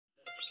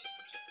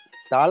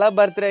தல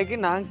பர்த்டேக்கு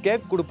நான்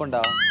கேக்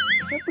கொடுப்பேன்டா.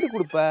 எப்படி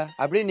கொடுப்ப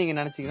அப்படின்னு நீங்கள்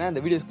நினச்சிங்கன்னா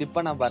இந்த வீடியோ ஸ்கிப்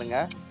பண்ண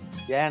பாருங்கள்.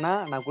 ஏன்னா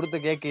நான் கொடுத்த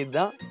கேக்கு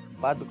இதுதான்,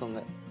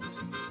 பார்த்துக்கோங்க.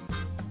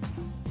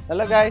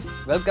 Hello guys,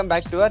 welcome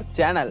back to our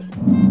channel.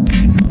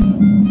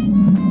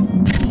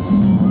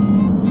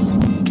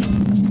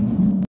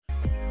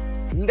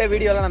 இந்த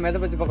வீடியோவில் நம்ம எதை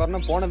பற்றி பார்க்குறோம்னா,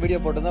 போன வீடியோ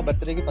போட்டு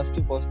பர்த்டேக்கு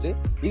ஃபஸ்ட்டு போஸ்ட்டு.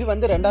 இது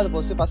வந்து ரெண்டாவது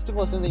போஸ்ட்டு. ஃபஸ்ட்டு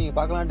போஸ்ட் வந்து நீங்கள்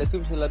பார்க்கலாம்,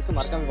 டிஸ்கிரிப்ஷனில் இருக்குது,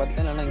 மறக்காம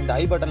பார்த்துக்கலாம். இல்லைனா இந்த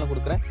ஐ பட்டனில்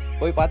கொடுக்குறேன்,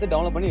 போய் பார்த்து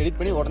டவுன்லோட் பண்ணி எடிட்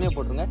பண்ணி உடனே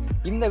போட்டுருங்க.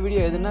 இந்த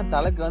வீடியோ எதுனா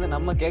தலைக்கு வந்து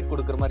நம்ம கேக்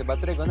கொடுக்குற மாதிரி,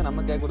 பர்த்டேக்கு வந்து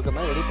நம்ம கேக் கொடுக்குற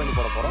மாதிரி எடிட் பண்ணி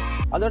போட போகிறோம்.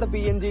 அதோட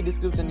பிஎன்ஜி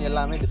டிஸ்கிரிப்ஷன்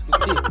எல்லாமே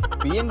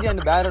பிஎன்ஜி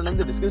அண்ட் பேக்ரவுண்ட்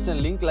வந்து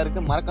டிஸ்கிரிப்ஷன் லிங்க்ல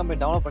இருக்குது, மறக்காம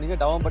போய் டவுன்லோட் பண்ணிங்க.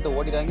 டவுன்லோட் பண்ணிட்டு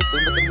ஓடிடாங்க.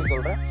 திரும்ப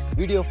சொல்கிறேன்,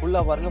 வீடியோ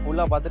ஃபுல்லாக பாருங்கள்.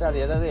 ஃபுல்லாக பார்த்துட்டு அது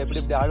எதாவது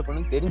எப்படி ஆட்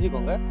பண்ணணும்னு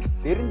தெரிஞ்சுக்கோங்க.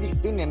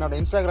 தெரிஞ்சுக்கிட்டு என்னோட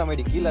இன்ஸ்டாகிராம்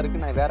ஐடி கீழே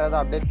இருக்குது, நான் வேறு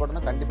ஏதாவது அப்டேட்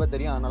போட்டோன்னா கண்டிப்பாக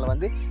தெரியும். அதனால்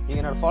வந்து நீங்கள்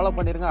என்னோட ஃபாலோ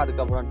பண்ணிருங்க.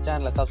 அதுக்கப்புறம்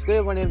சேனலை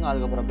சப்ஸ்கிரைப் பண்ணிருங்க.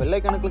 அதுக்கப்புறம் பெல்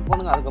ஐக்கானை கிளிக்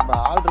பண்ணுங்க.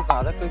 அதுக்கப்புறம் ஆல் இருக்கும்,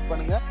 அதை கிளிக்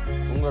பண்ணுங்க.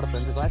 உங்களோட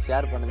ஃப்ரெண்ட்ஸுக்கெல்லாம்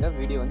ஷேர் பண்ணுங்க.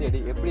 வீடியோ வந்து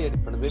எப்படி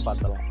எடிட் பண்ணி போய்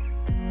பார்த்தலாம்.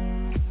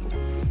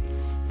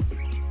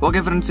 ஓகே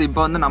ஃப்ரெண்ட்ஸ்,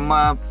 இப்போ வந்து நம்ம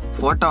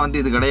ஃபோட்டோ வந்து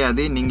இது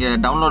கிடையாது. நீங்கள்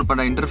டவுன்லோட்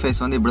பண்ணுற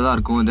இன்டர்ஃபேஸ் வந்து இப்படி தான்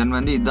இருக்கும். தென்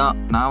வந்து இதுதான்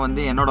நான்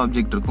வந்து என்னோட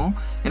ஆப்ஜெக்ட் இருக்கும்.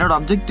 என்னோட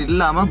ஆப்ஜெக்ட்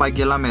இல்லாமல்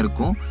பாக்கி எல்லாமே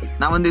இருக்கும்.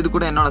 நான் வந்து இது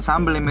கூட என்னோட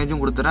சாம்பிள்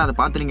இமேஜும் கொடுத்துறேன், அதை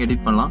பார்த்து நீங்கள்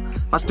எடிட் பண்ணலாம்.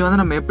 ஃபர்ஸ்ட்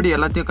வந்து நம்ம எப்படி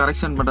எல்லாத்தையும்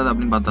கரெக்ஷன் பண்ணுறது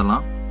அப்படின்னு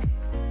பார்த்தலாம்.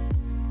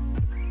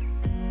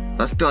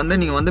 ஃபர்ஸ்ட் வந்து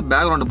நீங்கள் வந்து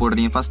பேக்ரவுண்டு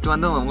போடுறீங்க. ஃபர்ஸ்ட்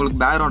வந்து உங்களுக்கு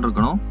பேக்ரவுண்ட்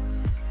இருக்கணும்.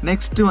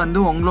 நெக்ஸ்ட் வந்து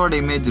உங்களோட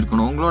இமேஜ்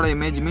இருக்கணும். உங்களோட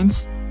இமேஜ் மீன்ஸ்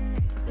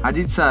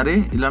அஜித் சாரு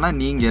இல்லைனா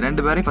நீங்கள்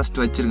ரெண்டு பேரையும்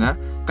ஃபர்ஸ்ட் வச்சிருங்க.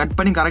 கட்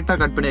பண்ணி கரெக்டாக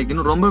கட் பண்ணி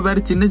வைக்கணும். ரொம்ப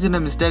பேர் சின்ன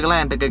மிஸ்டேக்லாம்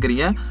என்கிட்ட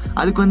கேட்குறீங்க.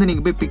 அதுக்கு வந்து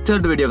நீங்கள் போய்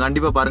பிக்சர்டு வீடியோ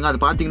கண்டிப்பாக பாருங்கள், அது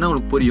பார்த்தீங்கன்னா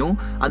உங்களுக்கு புரியும்.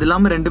 அது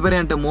இல்லாமல் ரெண்டு பேரும்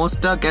என்கிட்ட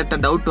மோஸ்ட்டாக கேட்ட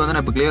டவுட் வந்து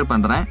நான் இப்போ கிளியர்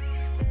பண்ணுறேன்.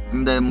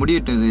 இந்த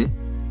முடியட்டும் இது.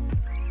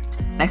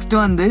 நெக்ஸ்ட்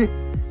வந்து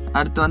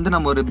அடுத்து வந்து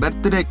நம்ம ஒரு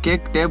பர்த்டே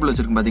கேக் டேபிள்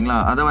வச்சிருக்கோம் பார்த்தீங்களா,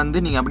 அதை வந்து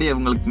நீங்கள் அப்படியே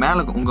உங்களுக்கு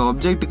மேலே உங்கள்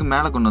ஆப்ஜெக்ட்டுக்கு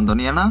மேலே கொண்டு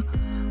வந்தோம். ஏன்னா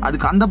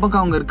அதுக்கு அந்த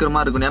பக்கம் அவங்க இருக்கிற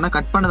மாதிரி இருக்கணும். ஏன்னா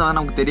கட் பண்ணதை வந்து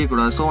நமக்கு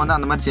தெரியக்கூடாது. ஸோ வந்து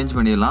அந்த மாதிரி சேஞ்ச்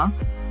பண்ணிடலாம்.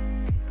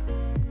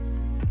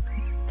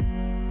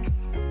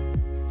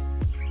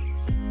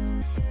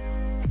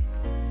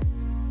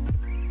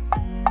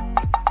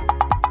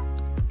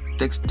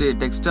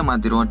 டெக்ஸ்ட்டை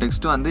மாற்றிடுவோம்.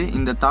 டெக்ஸ்ட் வந்து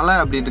இந்த தலை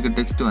அப்படின்ற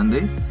டெக்ஸ்ட் வந்து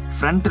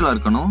ஃப்ரண்ட்டில்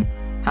இருக்கணும்.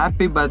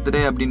 ஹாப்பி பர்த்டே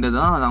அப்படின்றது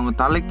தான் அவங்க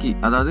தலைக்கு,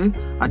 அதாவது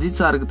அஜித்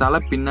சாருக்கு தலை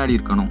பின்னாடி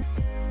இருக்கணும்.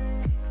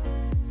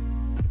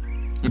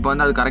 இப்போ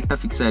வந்து அது கரெக்டாக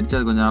ஃபிக்ஸ் ஆயிடுச்சு.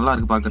 அது கொஞ்சம் நல்லா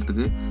இருக்குது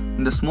பார்க்குறதுக்கு.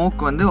 இந்த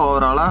ஸ்மோக் வந்து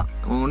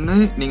ஓவராலாக ஒன்று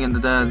நீங்கள்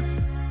இந்த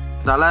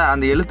தலை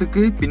அந்த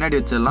எழுத்துக்கு பின்னாடி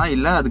வச்சிடலாம்,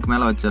 இல்லை அதுக்கு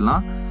மேலே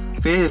வச்சிடலாம்.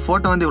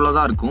 ஃபோட்டோ வந்து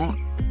இவ்வளோதான் இருக்கும்.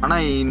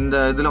 ஆனால்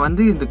இந்த இதில்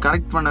வந்து இது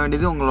கரெக்ட் பண்ண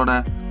வேண்டியது உங்களோட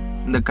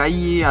இந்த கை.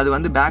 அது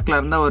வந்து பேக்கில்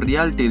இருந்தால் ஒரு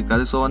ரியாலிட்டி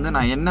இருக்காது. ஸோ வந்து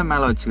நான் என்ன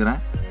மேலே வச்சுக்கிறேன்.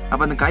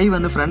 அப்போ அந்த கை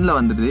வந்து ஃப்ரண்டில்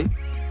வந்துடுது.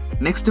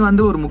 நெக்ஸ்ட்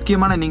வந்து ஒரு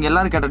முக்கியமான நீங்கள்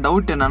எல்லாரும் கேட்ட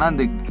டவுட் என்னன்னா,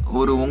 இந்த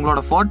ஒரு உங்களோட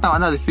ஃபோட்டோ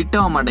வந்து அது ஃபிட்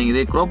ஆக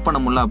மாட்டேங்குது, க்ரோப் பண்ண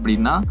முடியல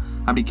அப்படின்னா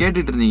அப்படி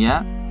கேட்டுட்டு இருந்தீங்க.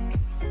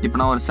 இப்போ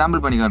நான் ஒரு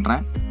சாம்பிள் பண்ணி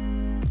காட்டுறேன்.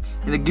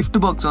 இந்த கிஃப்ட்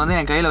பாக்ஸ் வந்து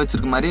என் கையில்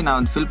வச்சிருக்க மாதிரி நான்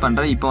வந்து ஃபில்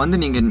பண்ணுறேன். இப்போ வந்து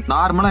நீங்கள்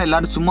நார்மலாக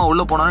எல்லாரும் சும்மா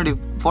உள்ளே போனோன்னா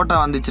ஃபோட்டோ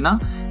வந்துச்சுன்னா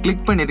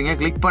கிளிக் பண்ணிடுங்க.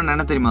 கிளிக் பண்ண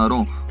என்ன தெரியுமா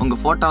வரும்,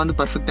 உங்கள் ஃபோட்டோ வந்து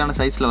பர்ஃபெக்டான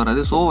சைஸில்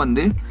வராது. ஸோ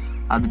வந்து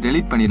அது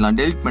டெலிட் பண்ணிடலாம்.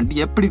 டெலிட்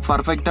பண்ணிட்டு எப்படி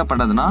பர்ஃபெக்டாக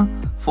பண்ணுறதுன்னா,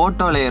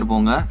 ஃபோட்டோ லேயர்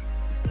போங்க.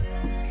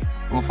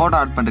 உங்கள் ஃபோட்டோ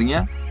ஆட் பண்ணுறீங்க,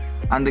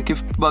 அந்த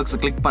கிஃப்ட் பாக்ஸை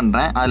கிளிக்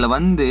பண்ணுறேன். அதில்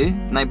வந்து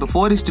நான் இப்போ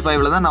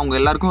 4:5 தான் நான் உங்கள்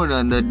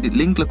எல்லாருக்கும் இந்த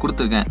லிங்க்கில்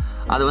கொடுத்துருக்கேன்.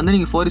 அதை வந்து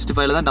நீங்கள்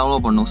 4:5 தான்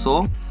டவுன்லோட் பண்ணணும். ஸோ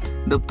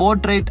இந்த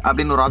போர்ட்ரைட்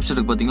அப்படின்னு ஒரு ஆப்ஷன்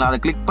இருக்குது பார்த்தீங்களா, அதை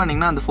கிளிக்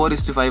பண்ணிங்கன்னா அந்த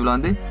 4:5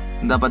 வந்து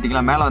இந்த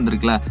பார்த்தீங்களா மேலே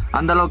வந்துருக்குல்ல,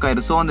 அந்த அளவுக்கு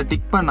ஆயிரும். ஸோ அந்த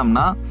டிக்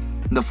பண்ணோம்னா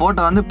இந்த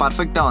ஃபோட்டோ வந்து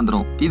பர்ஃபெக்டாக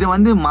வந்துடும். இது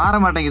வந்து மாற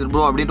மாட்டேங்குது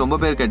ப்ரோ அப்படின்னு ரொம்ப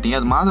பேர் கேட்டீங்க.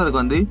 அது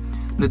மாறதுக்கு வந்து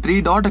இந்த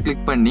 3 டாட்டை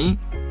கிளிக் பண்ணி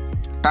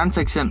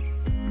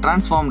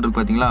டிரான்ஸ்ஃபார்ம் இருக்கு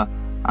பார்த்தீங்களா,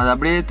 அது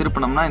அப்படியே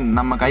திருப்பினோம்னா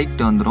நம்ம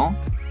கைக்கிட்ட வந்துடும்.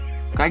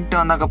 கைக்கிட்ட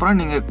வந்ததுக்கப்புறம்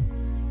நீங்கள்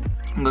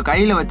உங்கள்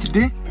கையில்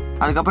வச்சுட்டு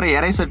அதுக்கப்புறம்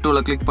எரேசர்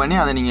டூவில் கிளிக் பண்ணி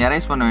அதை நீங்கள்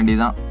எரேஸ் பண்ண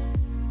வேண்டியதுதான்.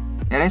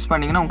 எரேஸ்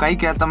பண்ணிங்கன்னா உங்கள்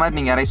கைக்கு ஏற்ற மாதிரி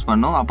நீங்கள் எரேஸ்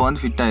பண்ணணும். அப்போ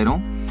வந்து ஃபிட்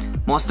ஆயிரும்.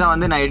 மோஸ்ட்டாக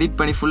வந்து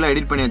நான் ஃபுல்லாக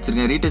எடிட் பண்ணி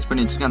வச்சுருக்கேன், ரீடச்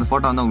பண்ணி வச்சுருக்கேன். அந்த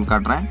ஃபோட்டோ வந்து உங்களுக்கு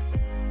காட்டுறேன்.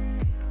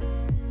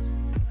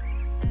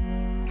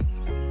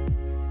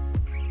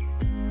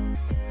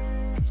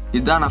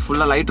 இதுதான் நான்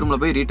ஃபுல்லாக லைட் ரூமில்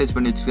போய் ரீடச்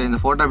பண்ணி வச்சுருக்கேன். இந்த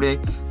ஃபோட்டோ அப்படியே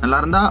நல்லா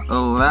இருந்தால்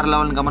வேறு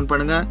லெவல்னு கமெண்ட்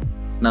பண்ணுங்கள்,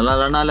 நல்லா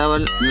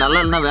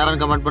இல்லைன்னா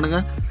வேறன்னு கமெண்ட்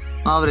பண்ணுங்கள்,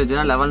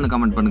 ஆவரேஜ்னா லெவல்னு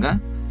கமெண்ட் பண்ணுங்கள்.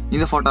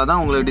 இந்த ஃபோட்டோ தான்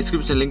உங்களுக்கு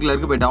டிஸ்கிரிப்ஷன் லிங்க்ல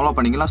இருக்கு, போய் டவுன்லோட்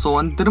பண்ணிக்கலாம். ஸோ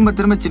வந்து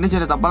திரும்ப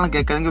சின்ன தப்பாலாம்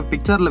கேட்காதீங்க.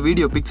 பிக்சர்டு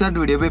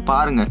வீடியோ போய்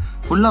பாருங்க.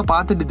 ஃபுல்லாக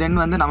பார்த்துட்டு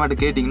தென் வந்து நம்மகிட்ட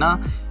கேட்டிங்கன்னா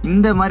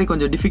இந்த மாதிரி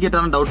கொஞ்சம்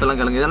டிஃபிகல்ட்டான டவுட் எல்லாம்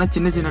கேளுங்க. இதெல்லாம்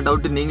சின்ன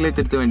டவுட்டு நீங்களே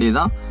திருத்த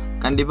வேண்டியதுதான்.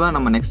 கண்டிப்பாக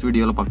நம்ம நெக்ஸ்ட்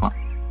வீடியோவில் பார்க்கலாம்.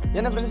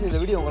 என்ன ஃப்ரெண்ட்ஸ், இந்த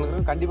வீடியோ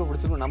உங்களுக்கு கண்டிப்பாக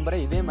பிடிச்சிருக்கும்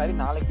நம்புறேன். இதே மாதிரி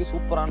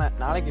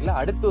நாளைக்கு இல்லை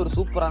அடுத்த ஒரு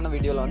சூப்பரான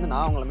வீடியோவில் வந்து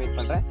நான் உங்களை மீட்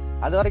பண்ணுறேன்.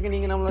 அது வரைக்கும்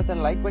நீங்கள் நம்மளோட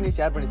சேனல் லைக் பண்ணி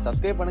ஷேர் பண்ணி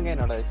சப்ஸ்கிரைப் பண்ணுங்கள்.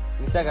 என்னோட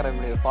இன்ஸ்டாகிராம்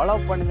வீடியோ ஃபாலோ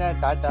பண்ணுங்கள்.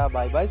 Tata,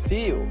 bye,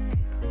 see you.